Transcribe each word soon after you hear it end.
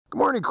Good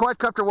morning,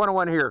 Quadcopter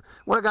 101 here.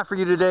 What I got for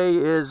you today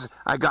is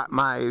I got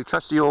my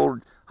trusty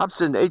old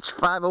Hubsan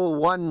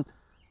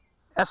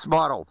H501S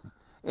model,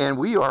 and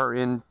we are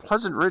in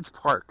Pleasant Ridge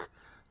Park.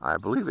 I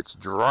believe it's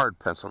Girard,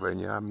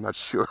 Pennsylvania. I'm not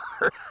sure,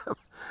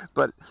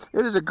 but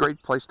it is a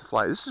great place to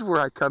fly. This is where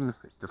I come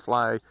to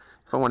fly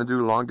if I want to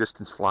do long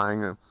distance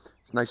flying.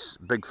 It's a nice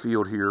big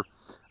field here.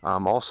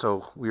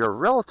 Also, we are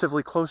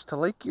relatively close to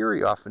Lake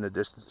Erie off in the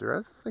distance there.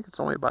 I think it's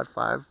only about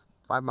five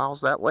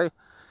miles that way.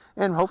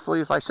 And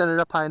hopefully, if I send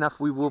it up high enough,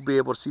 we will be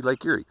able to see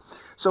Lake Erie.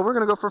 So we're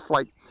going to go for a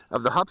flight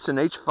of the Hubsan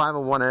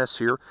H501S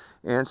here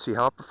and see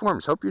how it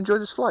performs. Hope you enjoy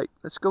this flight.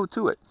 Let's go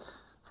to it.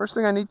 First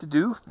thing I need to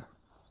do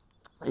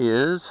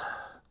is,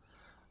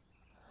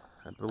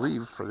 I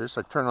believe for this,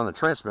 I turn on the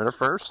transmitter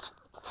first.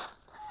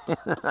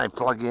 I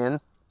plug in.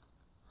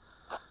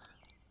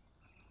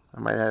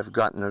 I might have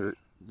gotten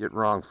it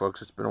wrong,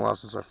 folks. It's been a while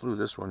since I flew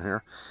this one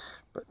here.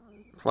 But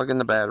plug in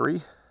the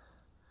battery.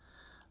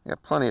 I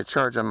got plenty of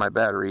charge on my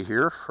battery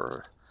here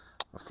for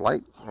a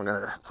flight. We're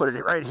going to put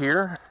it right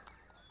here.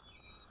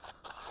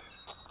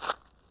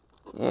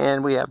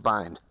 And we have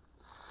bind.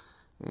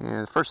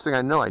 And the first thing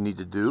I know I need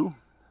to do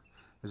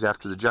is,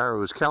 after the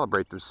gyros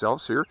calibrate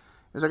themselves here,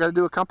 is I got to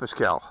do a compass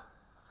cal.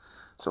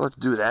 So let's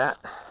do that.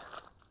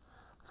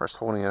 First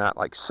holding it out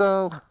like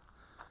so.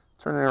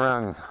 Turning it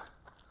around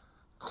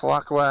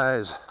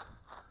clockwise.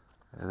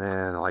 And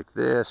then like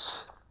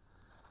this.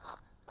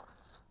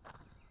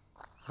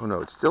 Oh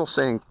no, it's still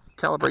saying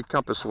calibrate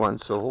compass 1,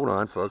 so hold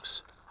on,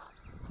 folks.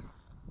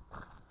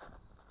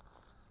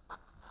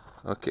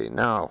 Okay,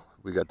 now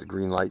we got the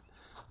green light,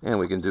 and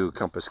we can do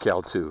compass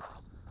cal 2.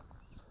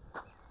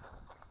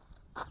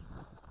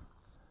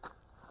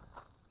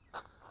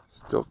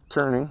 Still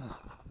turning.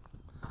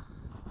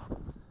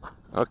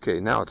 Okay,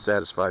 now it's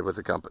satisfied with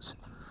the compass.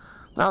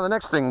 Now the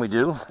next thing we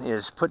do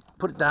is put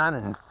it down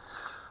and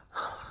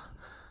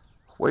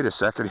wait a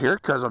second here,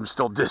 because I'm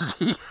still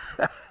dizzy.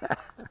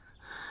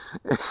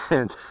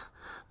 And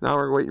now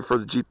we're waiting for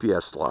the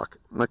GPS lock.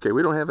 Okay,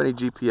 we don't have any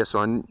GPS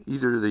on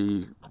either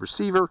the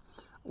receiver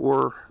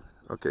or,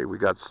 okay, we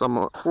got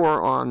 4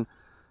 on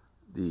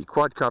the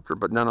quadcopter,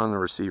 but none on the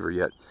receiver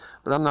yet.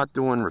 But I'm not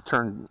doing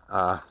return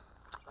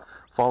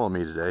follow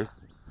me today.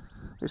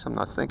 At least I'm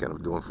not thinking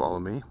of doing follow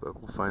me, but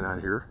we'll find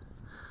out here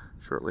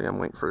shortly. I'm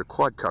waiting for the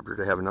quadcopter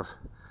to have enough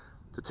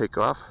to take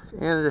off,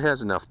 and it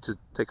has enough to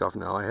take off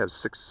now. I have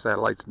 6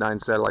 satellites, 9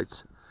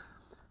 satellites.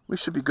 We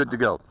should be good to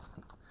go.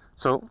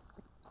 So,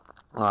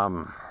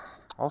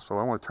 also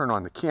I want to turn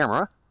on the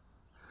camera,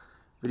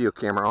 video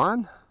camera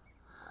on,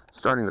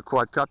 starting the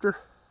quadcopter,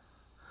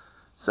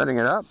 setting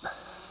it up,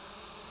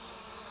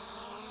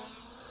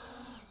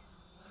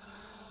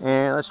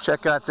 and let's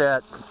check out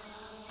that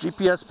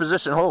GPS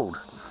position hold.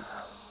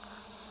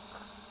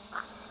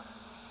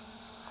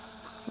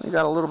 We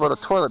got a little bit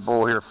of toilet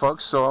bowl here,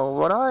 folks, so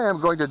what I am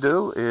going to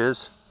do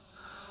is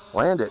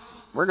land it.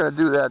 We're going to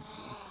do that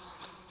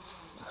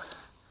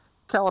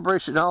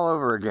calibration all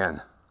over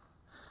again.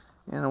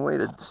 And a way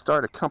to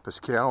start a compass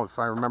cal, if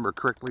I remember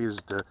correctly,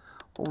 is to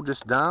hold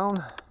this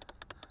down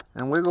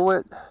and wiggle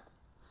it.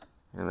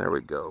 And there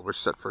we go. We're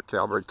set for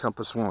calibrate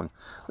compass 1.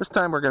 This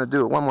time we're going to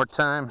do it one more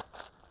time,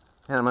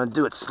 and I'm going to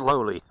do it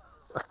slowly.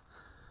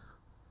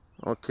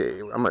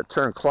 Okay, I'm going to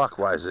turn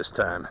clockwise this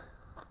time.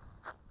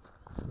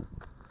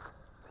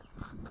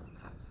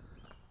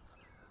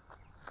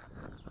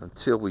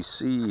 Until we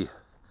see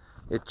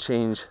it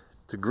change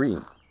to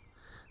green.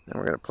 Then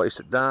we're going to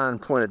place it down,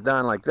 point it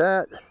down like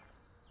that.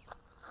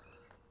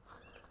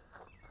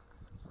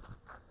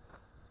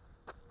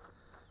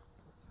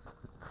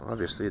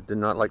 Obviously it did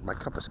not like my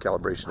compass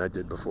calibration I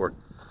did before.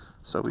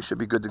 So we should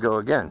be good to go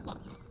again.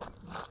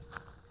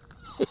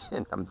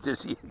 And I'm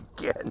dizzy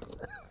again.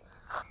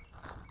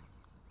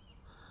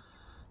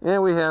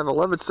 And we have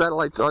 11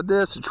 satellites on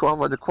this and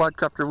 12 on the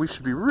quadcopter. We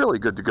should be really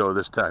good to go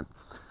this time.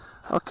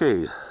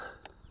 Okay.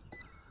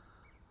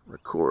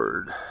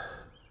 Record.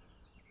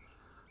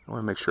 I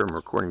want to make sure I'm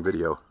recording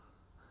video.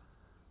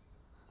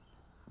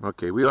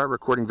 Okay, we are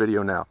recording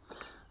video now.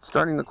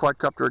 Starting the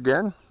quadcopter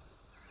again.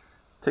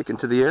 Taken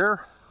to the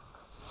air.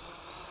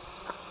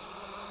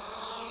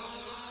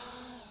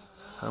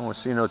 I don't want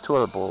to see no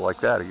toilet bowl like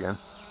that again.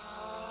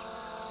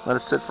 Let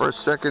it sit for a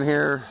second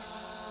here.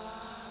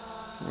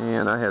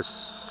 And I have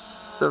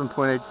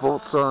 7.8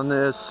 volts on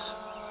this.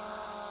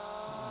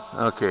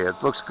 Okay,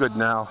 it looks good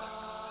now.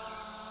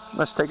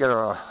 Let's take it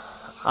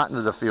out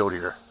into the field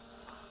here.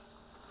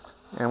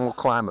 And we'll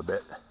climb a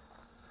bit.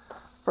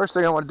 First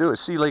thing I want to do is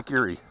see Lake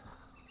Erie.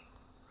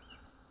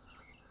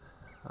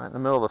 Right in the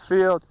middle of the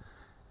field.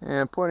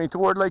 And pointing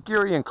toward Lake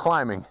Erie and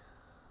climbing.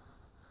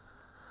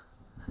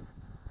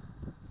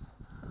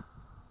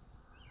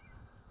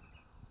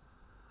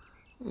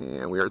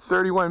 And we are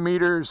 31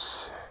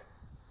 meters.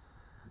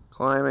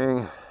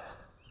 Climbing.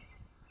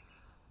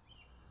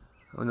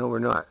 Oh no, we're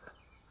not.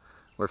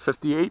 We're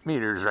 58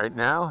 meters right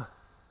now.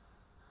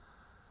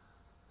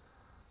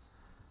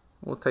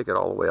 We'll take it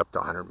all the way up to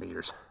 100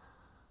 meters.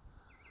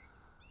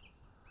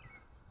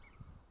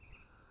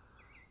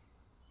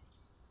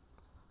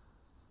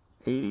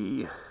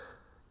 80,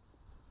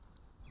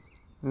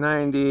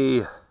 90,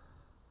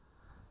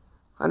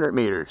 100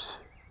 meters.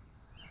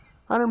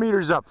 100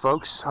 meters up,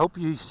 folks. Hope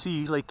you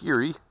see Lake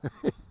Erie.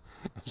 It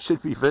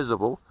should be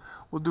visible.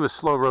 We'll do a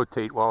slow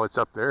rotate while it's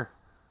up there.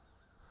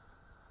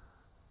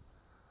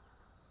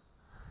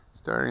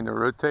 Starting to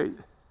rotate.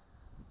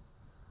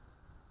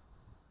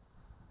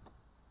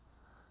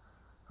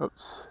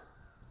 Oops.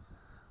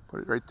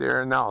 Put it right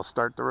there, and now I'll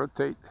start to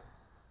rotate.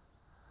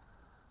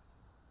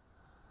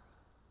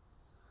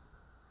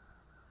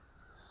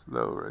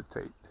 Slow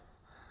rotate.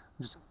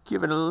 Just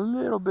give it a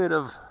little bit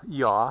of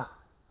yaw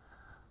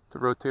to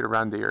rotate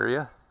around the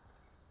area.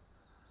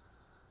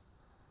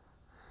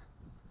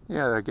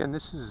 Yeah, again,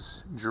 this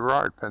is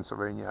Girard,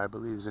 Pennsylvania, I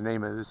believe is the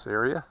name of this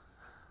area.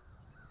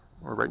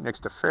 We're right next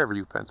to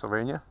Fairview,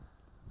 Pennsylvania.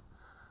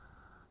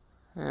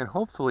 And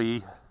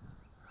hopefully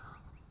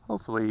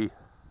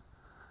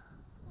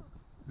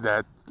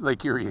that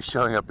Lake Erie is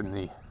showing up in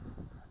the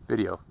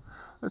video.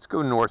 Let's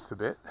go north a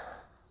bit.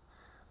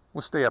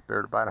 We'll stay up there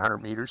at about 100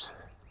 meters.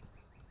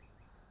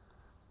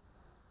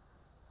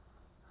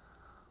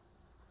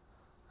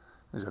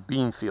 There's a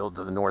bean field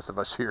to the north of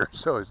us here,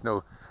 so there's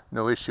no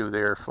issue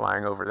there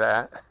flying over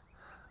that.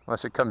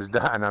 Unless it comes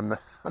down, I'm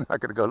not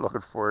going to go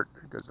looking for it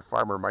because the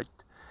farmer might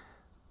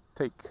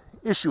take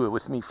issue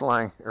with me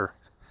flying or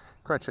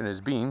crunching his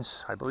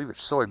beans. I believe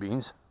it's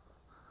soybeans.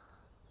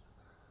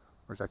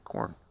 Where's that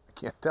corn? I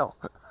can't tell.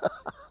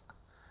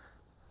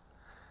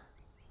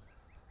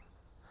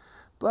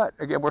 But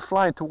again, we're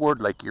flying toward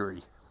Lake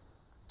Erie.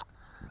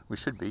 We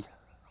should be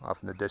off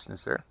in the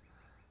distance there.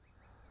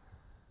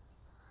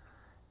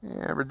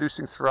 Yeah,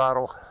 reducing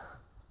throttle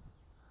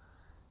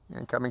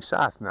and coming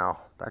south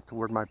now, back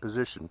toward my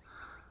position.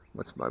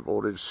 What's my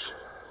voltage?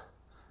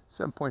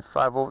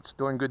 7.5 volts,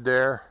 doing good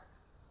there.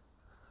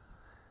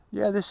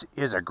 Yeah, this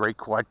is a great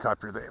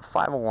quadcopter, the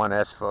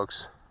 501S,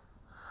 folks.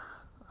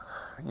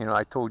 You know,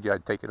 I told you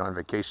I'd take it on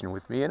vacation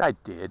with me, and I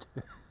did.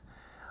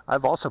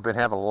 I've also been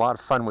having a lot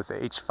of fun with the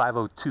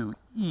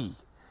H502E.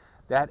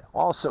 That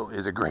also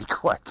is a great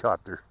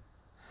quadcopter.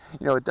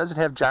 You know, it doesn't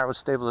have gyro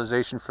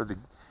stabilization for the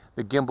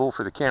gimbal,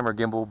 for the camera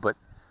gimbal, but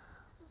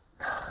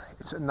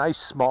it's a nice,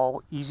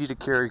 small, easy to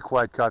carry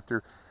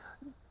quadcopter.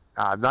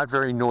 Not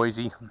very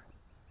noisy.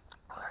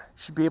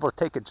 Should be able to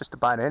take it just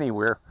about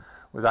anywhere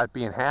without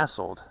being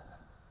hassled.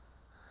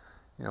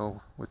 You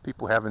know, with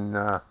people having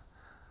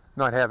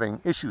not having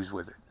issues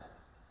with it,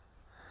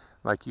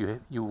 like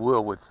you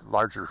will with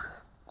larger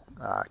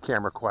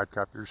camera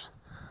quadcopters,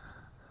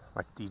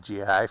 like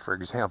DJI, for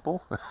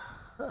example.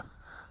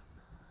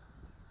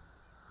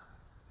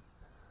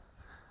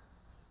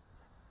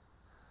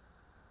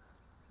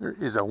 There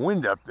is a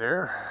wind up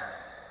there.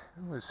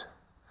 But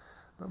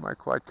my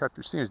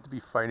quadcopter seems to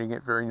be fighting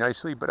it very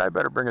nicely, but I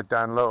better bring it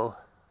down low.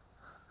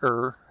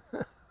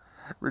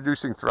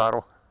 Reducing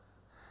throttle,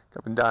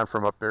 coming down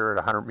from up there at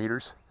 100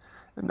 meters.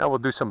 And now we'll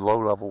do some low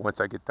level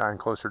once I get down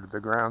closer to the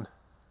ground.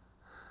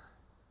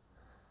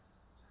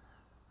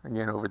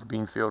 Again, over the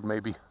bean field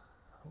maybe,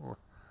 or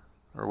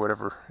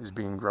whatever is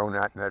being grown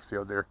at in that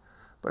field there.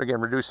 But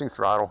again, reducing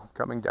throttle,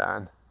 coming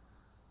down.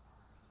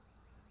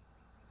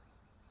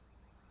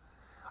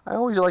 I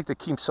always like to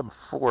keep some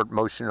forward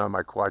motion on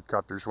my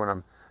quadcopters when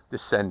I'm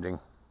descending.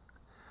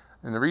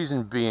 And the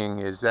reason being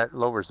is that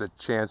lowers the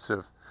chance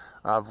of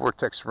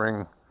vortex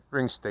ring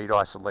state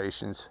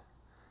oscillations.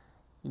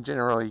 You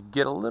generally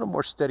get a little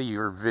more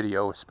steadier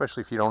video,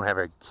 especially if you don't have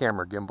a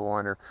camera gimbal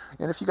on her.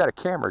 And if you got a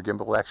camera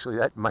gimbal, actually,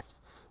 that might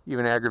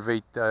even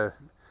aggravate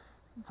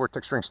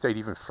vortex ring state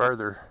even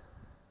further.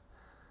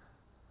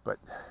 But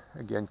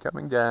again,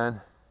 coming down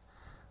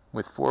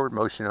with forward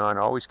motion on,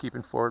 always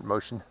keeping forward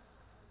motion.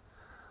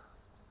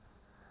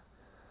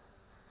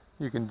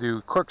 You can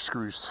do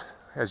corkscrews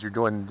as you're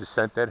doing the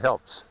descent. That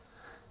helps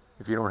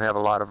if you don't have a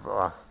lot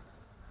of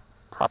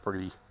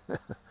property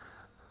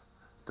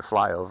to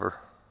fly over.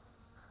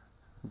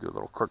 Do a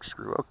little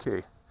corkscrew.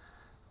 Okay,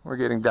 we're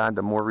getting down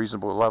to more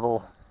reasonable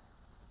level.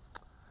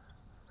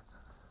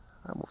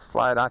 I will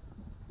fly it out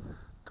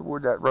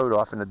toward that road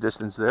off in the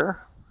distance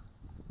there.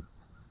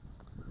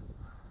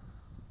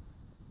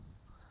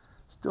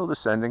 Still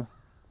descending.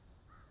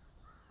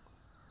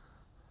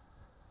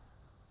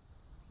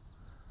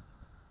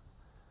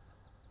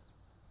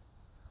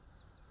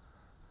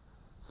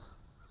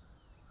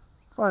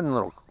 Fun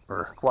little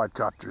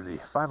quadcopter, the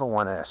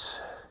 501S.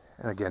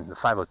 And again, the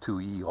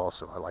 502E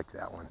also, I like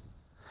that one.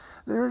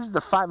 There's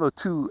the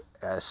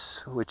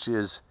 502S, which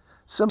is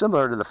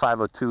similar to the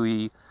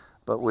 502E,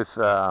 but with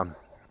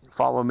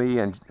Follow Me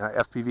and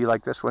FPV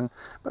like this one.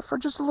 But for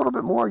just a little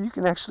bit more, you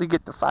can actually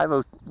get the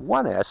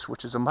 501S,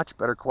 which is a much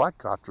better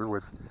quadcopter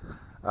with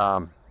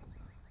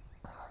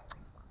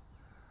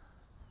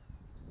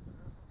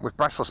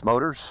brushless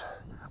motors,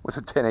 with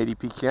a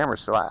 1080p camera.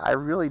 So I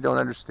really don't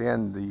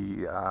understand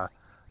the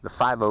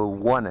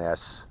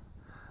 501S.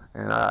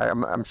 And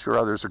I'm sure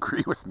others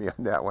agree with me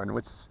on that one.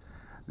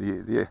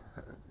 The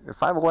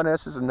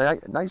 501S is a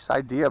nice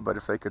idea, but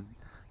if they could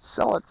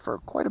sell it for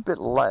quite a bit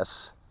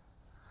less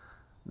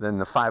than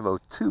the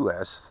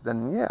 502S,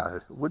 then yeah,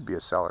 it would be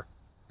a seller.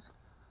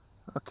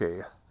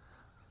 Okay,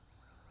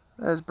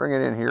 Let's bring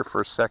it in here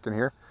for a second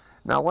here.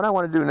 Now what I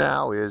want to do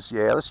now is,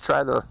 yeah, let's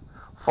try the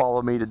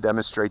follow me to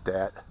demonstrate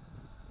that.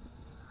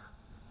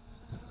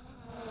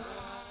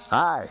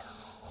 Hi,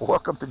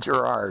 welcome to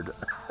Gerard.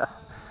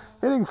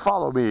 Hitting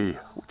follow me.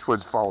 Which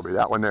one's follow me?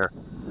 That one there.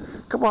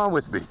 Come on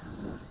with me.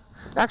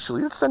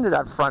 Actually, let's send it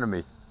out in front of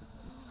me.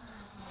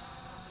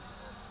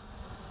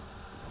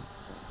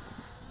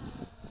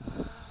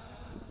 Let's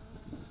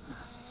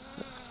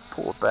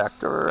pull it back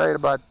to right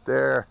about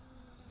there.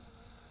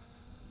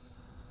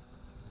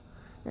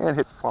 And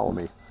hit follow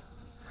me.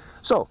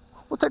 So,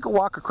 we'll take a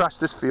walk across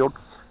this field.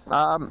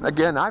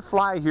 Again, I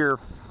fly here.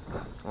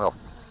 Well,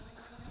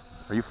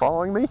 are you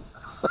following me?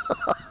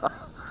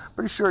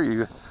 Pretty sure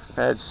you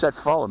had set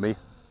follow me.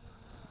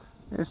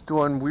 It's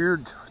doing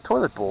weird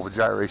toilet bowl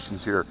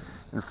gyrations here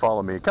in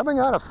follow me. Coming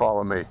out of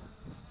follow me.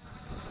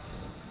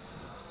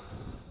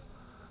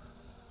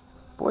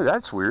 Boy,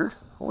 that's weird.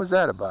 What was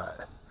that about?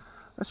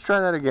 Let's try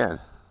that again.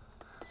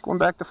 Going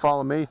back to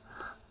follow me.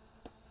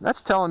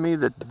 That's telling me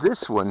that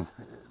this one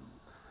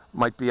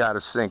might be out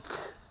of sync.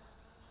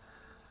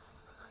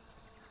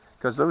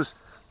 Because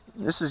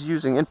this is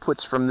using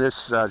inputs from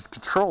this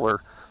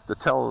controller to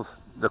tell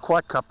the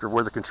quadcopter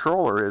where the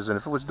controller is, and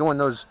if it was doing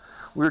those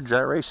weird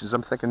gyrations,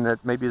 I'm thinking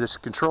that maybe this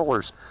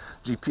controller's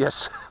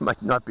GPS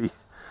might not be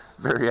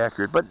very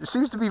accurate. But it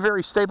seems to be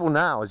very stable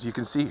now, as you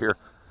can see here.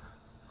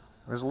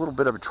 There's a little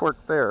bit of a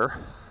torque there,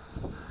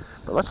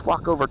 but let's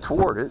walk over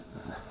toward it.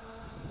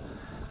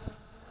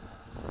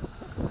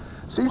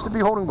 Seems to be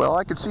holding well.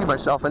 I can see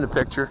myself in the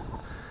picture.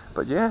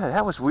 But yeah,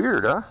 that was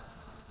weird, huh?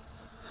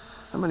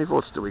 How many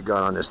volts do we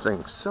got on this thing?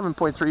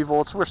 7.3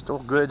 volts. We're still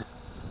good.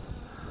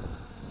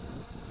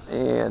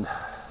 And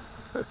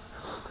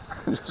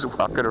just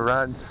walking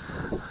around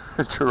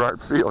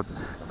Gerard Field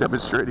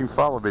demonstrating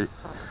follow me.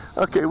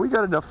 Okay, we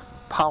got enough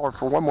power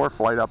for one more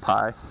flight up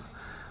high.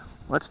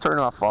 Let's turn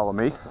off follow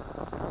me.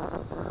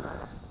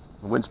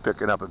 The wind's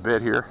picking up a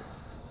bit here.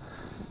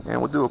 And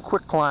we'll do a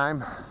quick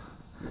climb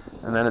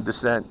and then a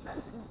descent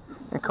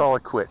and call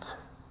it quits.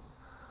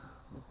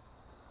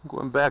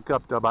 Going back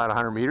up to about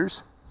 100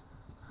 meters.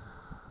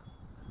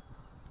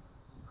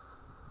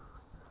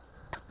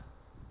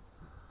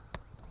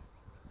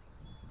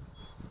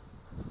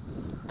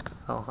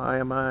 How high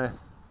am I?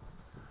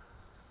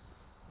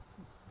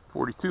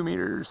 42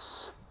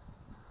 meters.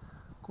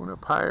 Going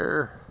up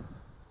higher.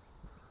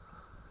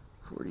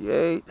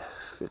 48,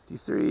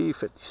 53,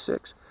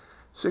 56,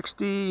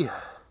 60,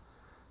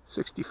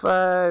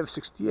 65,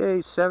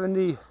 68,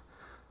 70,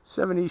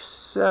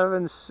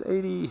 77,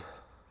 80,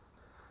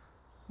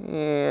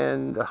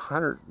 and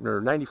 100, or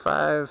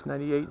 95,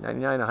 98,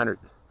 99, 100.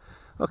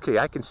 Okay,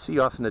 I can see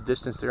off in the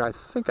distance there. I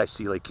think I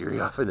see Lake Erie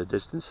off in the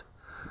distance.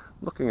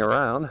 Looking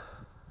around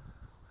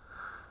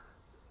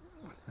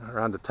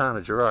the town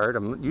of Gerard.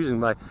 I'm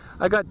using I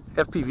got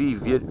FPV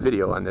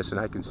video on this, and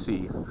I can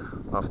see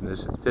off in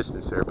this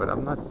distance there, but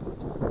I'm not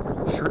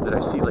sure that I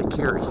see Lake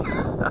Erie,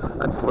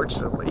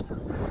 unfortunately.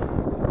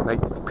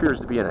 It appears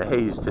to be in a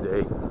haze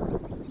today.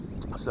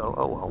 So,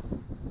 oh well.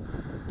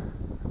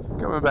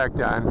 Coming back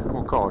down,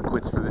 we'll call it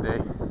quits for the day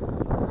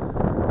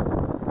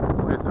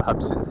with the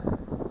Hubsan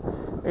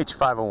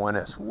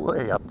H501S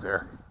way up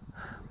there,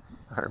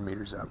 100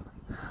 meters up.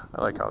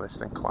 I like how this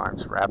thing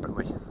climbs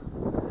rapidly.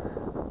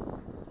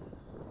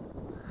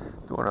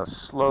 Doing a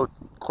slow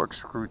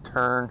corkscrew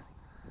turn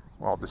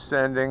while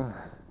descending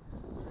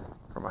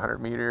from 100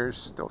 meters,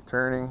 still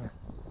turning,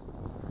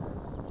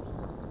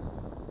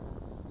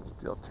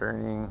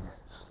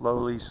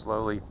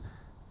 slowly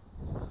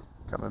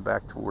coming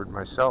back toward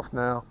myself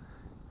now,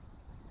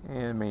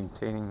 and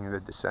maintaining the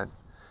descent,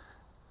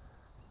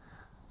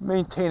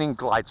 maintaining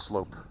glide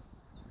slope.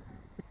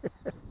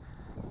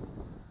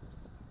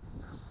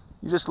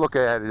 You just look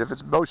at it. If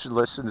it's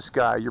motionless in the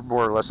sky, you're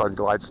more or less on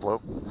glide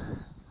slope.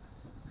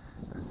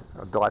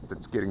 A dot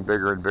that's getting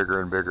bigger and bigger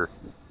and bigger.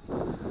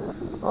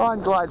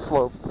 On glide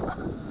slope,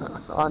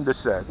 on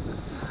descent.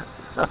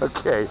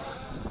 Okay.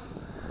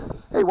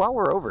 Hey, while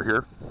we're over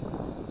here,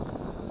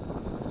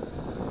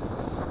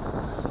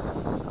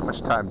 how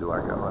much time do I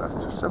got left?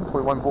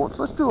 7.1 volts.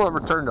 Let's do a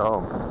return to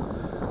home.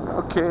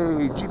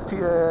 Okay,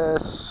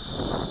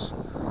 GPS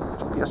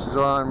is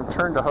on.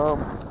 Return to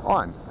home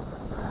on.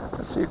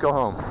 Let's see it go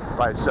home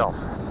by itself,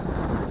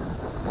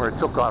 where it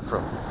took off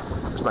from.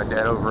 There's my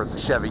dad over at the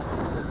Chevy.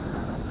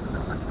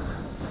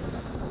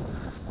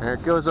 There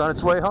it goes on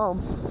its way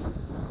home.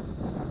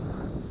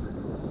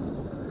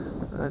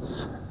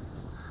 Let's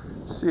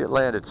see it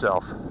land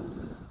itself.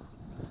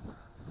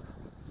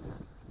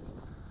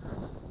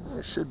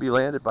 It should be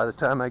landed by the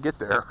time I get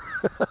there.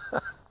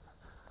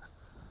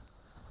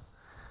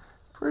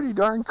 Pretty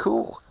darn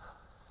cool.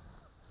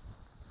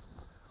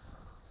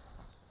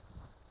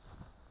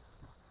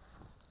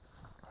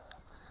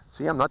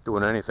 See, I'm not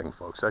doing anything,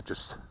 folks. I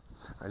just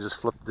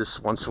flipped this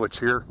one switch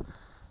here,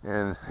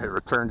 and it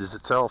returns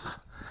itself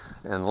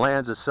and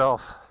lands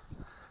itself,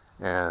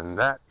 and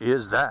that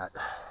is that.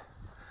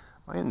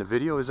 Am I in the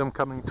video as I'm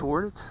coming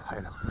toward it? I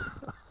know.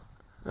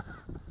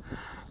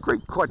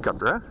 Great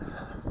quadcopter,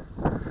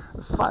 huh?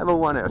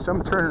 501S.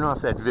 I'm turning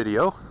off that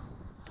video.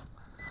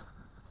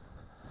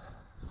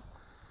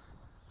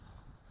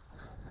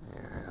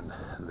 And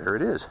there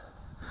it is.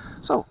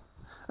 So,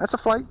 that's a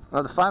flight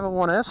of the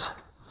 501S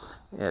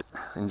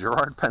in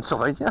Girard,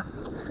 Pennsylvania.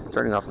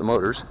 Turning off the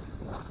motors.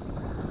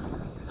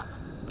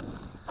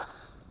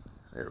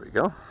 There we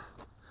go.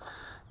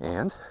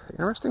 And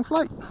interesting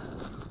flight.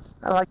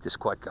 I like this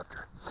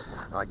quadcopter.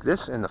 I like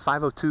this and the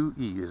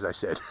 502E, as I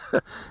said.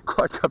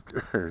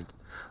 Quadcopter.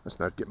 Let's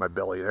not get my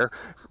belly there.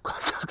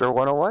 Quadcopter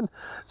 101.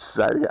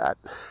 Signing out.